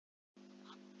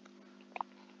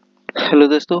Hello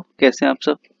दोस्तों, कैसे हैं आप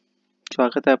सब।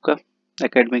 स्वागत है आपका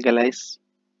एकेडमिक एलाइस।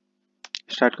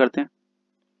 स्टार्ट करते हैं।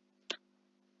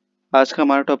 आज का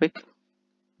हमारा topic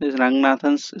is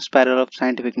रंगनाथन्स spiral of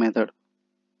scientific method.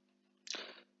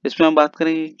 इसमें हम बात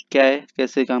करेंगे क्या है,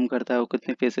 कैसे काम करता है, वो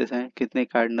कितने फेसेस हैं, कितने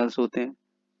कार्डिनल्स होते हैं,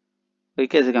 ये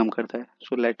कैसे काम करता है।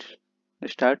 So let's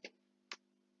start.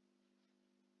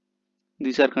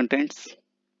 These are contents.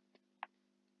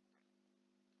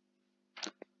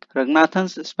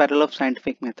 रंगनाथन्स spiral of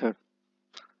scientific method.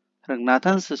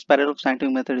 Ranganathan's spiral of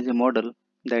scientific method is a model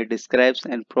that describes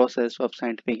a process of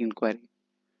scientific inquiry.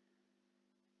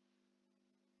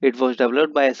 It was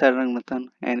developed by S.R. Ranganathan,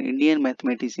 an Indian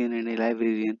mathematician and a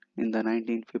librarian in the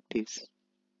 1950s.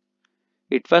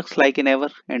 It works like a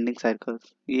never-ending circle.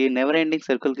 ये never-ending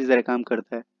circle की तरह काम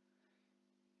करता है।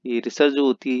 ये research जो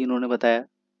होती है, इन्होंने बताया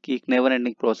कि एक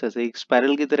never-ending process है, एक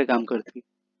spiral की तरह काम करती है,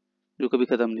 जो कभी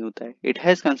खत्म नहीं होता है। It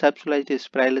has conceptualized a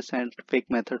spiral scientific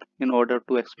method in order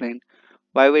to explain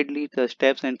vividly the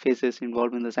steps and phases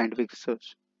involved in the scientific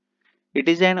research. It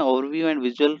is an overview and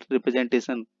visual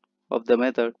representation of the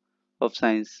method of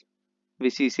science,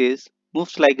 which he says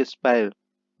moves like a spiral.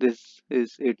 This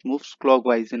is, it moves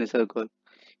clockwise in a circle.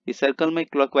 इस circle में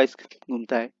clockwise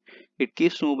घूमता है. It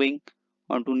keeps moving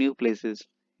on to new places.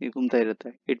 ये घूमता ही रहता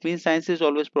है. It means science is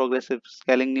always progressive,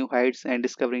 scaling new Heights and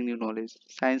discovering new knowledge.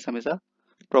 Science हमेशा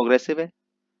progressive है,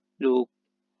 जो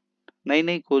नई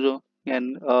नई खोजों या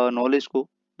नॉलेज को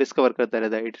डिस्कवर करता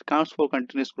रहता है. It counts for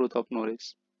continuous growth of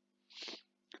knowledge.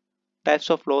 Types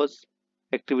of laws,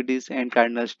 activities and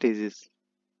cardinal stages.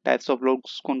 Types of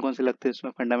laws कौन कौन से लगते हैं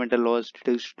इसमें? Fundamental laws,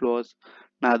 deductive laws,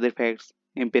 Nadar facts,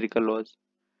 empirical laws.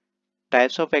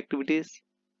 Types of activities,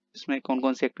 इसमें कौन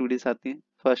कौन सी एक्टिविटीज आती हैं?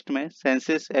 फर्स्ट में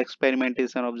senses,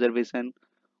 experimentation, observation,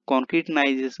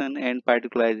 कॉन्क्रीटनाइजेशन and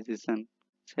पार्टिकुलराइजेशन.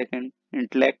 Second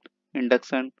intellect,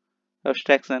 induction,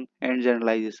 abstraction and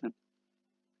generalisation.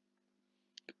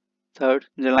 Third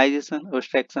generalisation,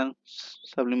 abstraction,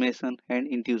 sublimation and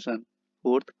intuition.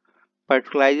 Fourth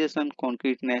पार्टिकुलराइजेशन,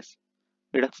 कॉन्क्रीटनेस,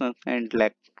 reduction and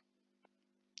intellect.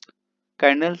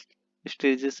 Cardinal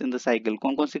stages in the cycle.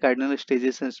 कौन कौन सी cardinal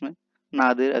stages हैं इसमें?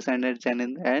 Nadir, ascendant,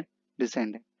 zenith and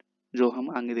descendant, जो हम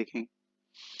आगे देखेंगे.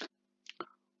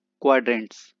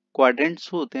 Quadrants.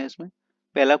 Quadrants होते हैं इसमें.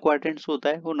 पहला क्वाड्रेंट्स होता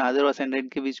है वो नादिर और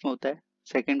असेंडेंट के बीच में होता है.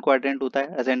 सेकंड क्वाड्रेंट होता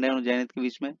है असेंडेंट और जेनिथ के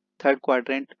बीच में. थर्ड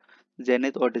क्वाड्रेंट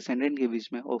जेनिथ और डिसेंडेंट के बीच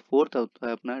में. और फोर्थ होता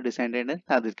है अपना डिसेंडेंट एंड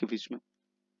नादिर के बीच में.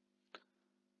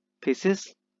 फेसेस,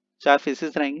 4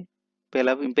 फेसेस रहेंगे.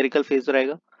 पहला इंपेरिकल फेज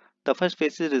रहेगा. The first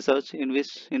phase is research in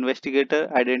which investigator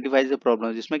identifies the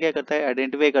problem. जिसमें क्या करता है?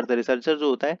 आइडेंटिफाई करता है. रिसर्चर जो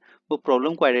होता है वो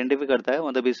प्रॉब्लम को आइडेंटिफाई करता है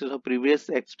on the basis of previous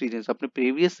experience. अपने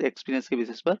प्रीवियस एक्सपीरियंस के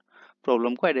बेसिस पर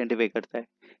प्रॉब्लम को आइडेंटिफाई करता है.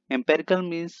 Empirical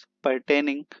means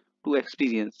pertaining to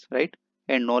experience, right,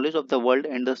 and knowledge of the world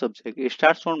and the subject. It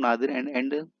starts from Nadir and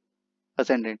and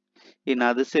ascendant. ये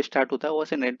नादिर से start होता है और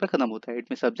असेंडेंट पे खत्म होता है.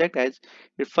 It mean subject as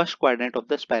it first quadrant of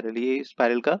the spiral. ये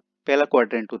स्पाइरल का पहला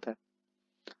क्वाड्रेंट होता है.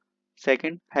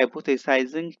 Second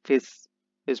hypothesising phase.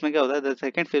 इसमें क्या होता है? The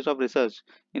second phase of research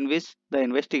in which the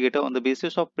investigator on the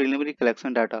basis of preliminary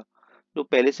collection data, जो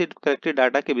पहले से कलेक्टेड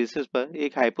डाटा के बेसिस पर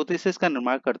एक हाइपोथेसिस का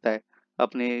निर्माण करता है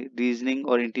अपने रीजनिंग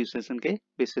और इंट्यूशन के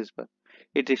बेसिस पर.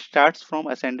 It starts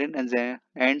from ascendant and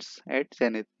ends at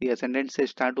zenith. ये असेंडेंट से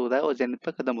स्टार्ट होता है और जेनिथ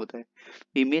पर खत्म होता है.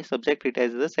 We may subject it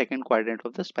as the second quadrant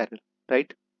of the spiral,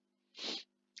 right.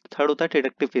 Third होता है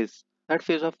deductive phase. Third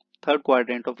phase of third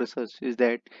quadrant of research is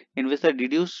that in which the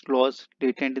deduced laws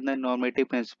latent in the normative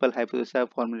principle hypothesis are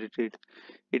formulated.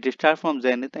 It starts from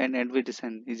zenith and end with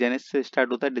descent. Zenith से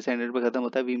start होता है, descendant पे खत्म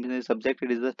होता है. We mean subject,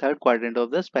 it is the third quadrant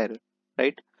of the spiral,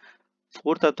 right.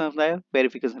 Fourth आता है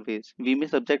verification phase. We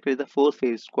mean subject is the fourth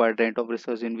phase quadrant of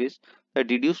research in which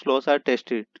the deduced laws are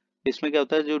tested. इसमें क्या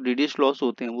होता है? जो deduce loss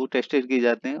होते हैं वो टेस्टेड किए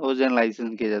जाते हैं और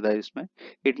जनरलाइजेशन किया जाता है इसमें.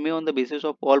 It may on the basis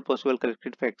of all possible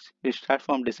corrected facts. It start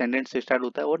from descendant से स्टार्ट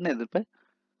होता है और नेदर पे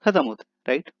खत्म होता है,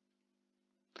 राइट.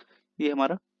 ये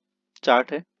हमारा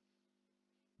चार्ट है,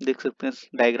 देख सकते हैं इस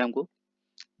डायग्राम को.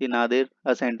 ये Nadir,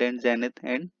 ascendant, zenith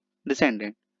and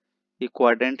descendant. ये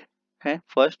क्वाड्रेंट है.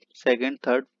 First, second,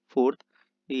 third, fourth.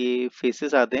 ये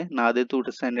फेसेस आते हैं. Nadir to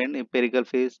descendant, empirical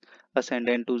phase,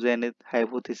 ascendant to zenith,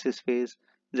 hypothesis phase,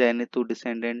 zenith to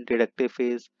descendant, deductive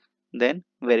phase, then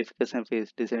verification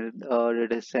phase,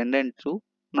 descendant to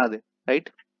nadir, right.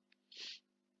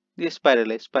 ये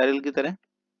spiral है. Spiral की तरह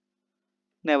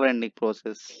never ending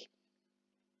process.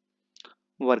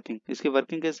 Working, इसकी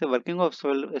working कैसे? Working of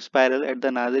spiral at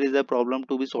the Nadir is a problem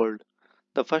to be solved.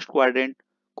 The first quadrant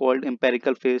called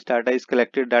empirical phase, data is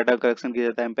collected, data collection किया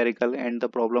जाता है empirical, and the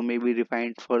problem may be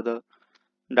refined further.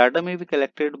 Data may be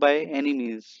collected by any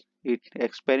means. it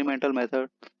experimental method.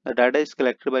 The data is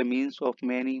collected by means of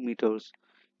many meters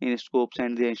in scopes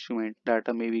and the instrument.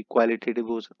 Data may be qualitative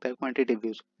हो सकता है, quantitative भी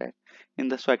हो सकता है. In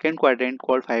the second quadrant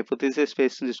called hypothesis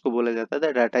phase जिसको बोला जाता है,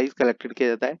 the data is collected किया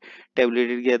जाता है,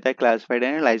 tabulated किया जाता है, classified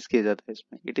and analyzed किया जाता है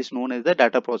इसमें. It is known as the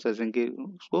data processing की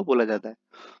उसको बोला जाता है.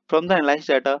 From the analyzed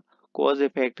data, cause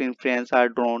effect inference are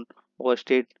drawn or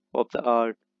state of the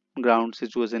art ground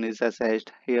situation is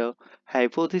assessed. Here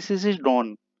hypothesis is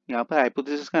drawn. यहाँ पर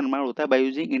hypothesis का निर्माण होता है by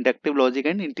using inductive logic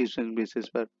and intuition basis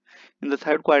पर. In the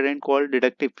third quadrant called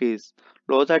deductive phase,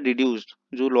 laws are deduced.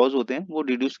 जो laws होते हैं वो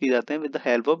deduce किए जाते हैं with the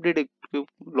help of deductive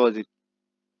logic.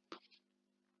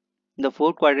 The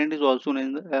fourth quadrant is also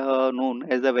known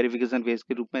as the verification phase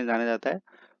के रूप में जाना जाता है.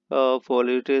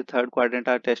 Followed third quadrant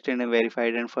are tested and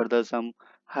verified, and further some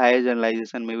higher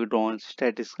generalization may be drawn.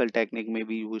 Statistical technique may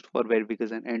be used for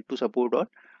verification and to support or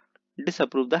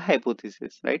disapprove the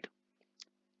hypothesis. Right?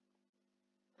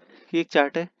 ये एक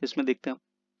chart है, इसमें देखते हैं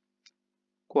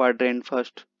quadrant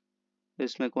first.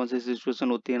 इसमें कौन सी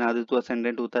situation होती है, नॉर्थ टू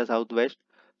असेंडेंट होता है, साउथ वेस्ट.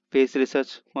 फेस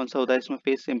रिसर्च कौन सा होता है, इसमें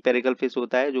फेस एम्पेरिकल फेस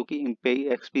होता है जो कि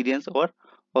एक्सपीरियंस और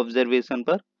ऑब्जर्वेशन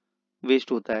पर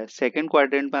वेस्ट होता है. सेकंड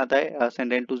क्वाड्रेंट में आता है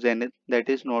ascendant to zenith, that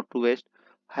is not to waste,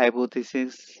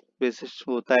 hypothesis basis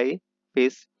होता है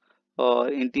फेस,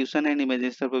 और इंट्यूशन एंड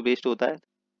इमेजिनेशन पर बेस्ड होता है.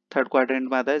 थर्ड क्वाड्रेंट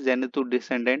में आता है zenith to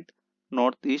descendant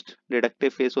north east, deductive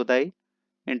face होता है,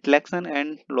 इंटेलेक्शन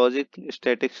एंड लॉजिक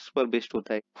स्टैटिक्स पर बेस्ड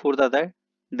होता है. फोर्थ आता है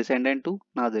descendant to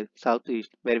Nadir, south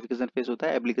east, verification face होता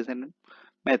है, एप्लीकेशन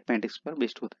मैथमेटिक्स पर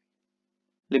बेस्ड होता है.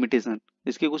 लिमिटेशन,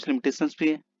 इसकी कुछ लिमिटेशंस भी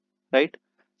है. Right?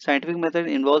 Scientific method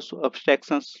involves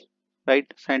abstractions,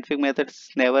 right? Scientific methods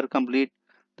never complete.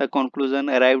 The conclusion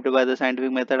arrived by the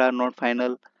scientific method are not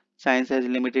final. Science has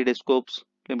limited scopes.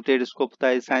 Limited scope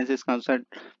that science is concerned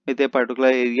with a particular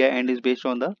area and is based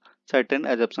on the certain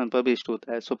assumption पर based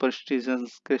होता है.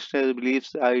 Superstitions, Christian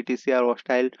beliefs, etc. are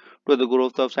hostile to the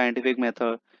growth of scientific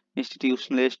method.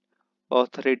 Institutionalists,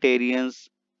 authoritarians,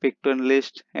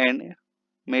 pictorialists, and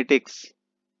metics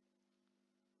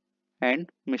and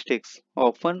mistakes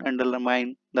often undermine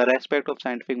the respect of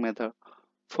scientific method.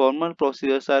 Formal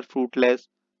procedures are fruitless.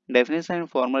 Definition and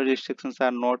formal restrictions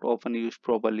are not often used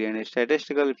properly, and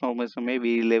statistical information may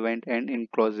be irrelevant and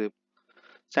inclusive.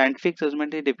 Scientific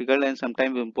judgment is difficult and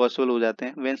sometimes impossible हो जाते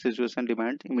हैं when situation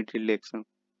demands immediate action.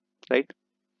 Right?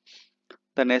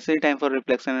 The necessary time for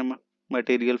reflection and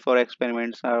material for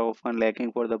experiments are often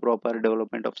lacking for the proper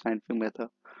development of scientific method.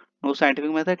 No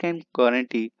scientific method can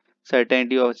guarantee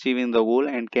certainty of achieving the goal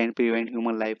and can prevent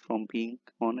human life from being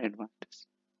on advantage.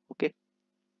 Okay.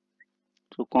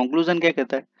 So conclusion क्या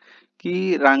कहता है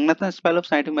कि Ranganathan's spell of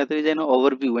scientific method is an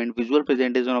overview and visual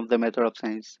presentation of the method of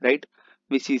science, right?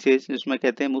 Which he says इसमें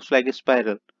कहते हैं moves like a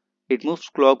spiral. It moves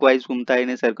clockwise, घूमता है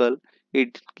in a circle.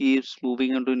 It keeps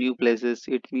moving into new places.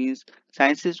 It means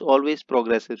science is always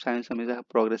progressive. Science हमेशा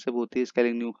progressive होती है,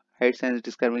 scaling new heights and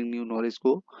discovering new knowledge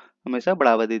को हमेशा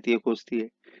बढ़ावा देती है, खोजती है.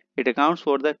 It accounts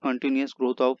for the continuous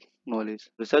growth of knowledge.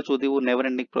 Research होती है वो never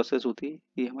ending process होती है,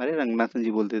 ये हमारे रंगनाथन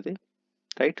जी बोलते थे.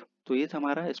 राइट? तो ये था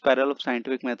हमारा spiral of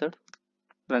scientific method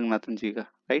Ranganathan जी का.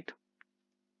 Right?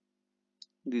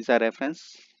 These are reference.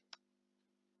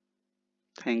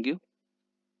 Thank you.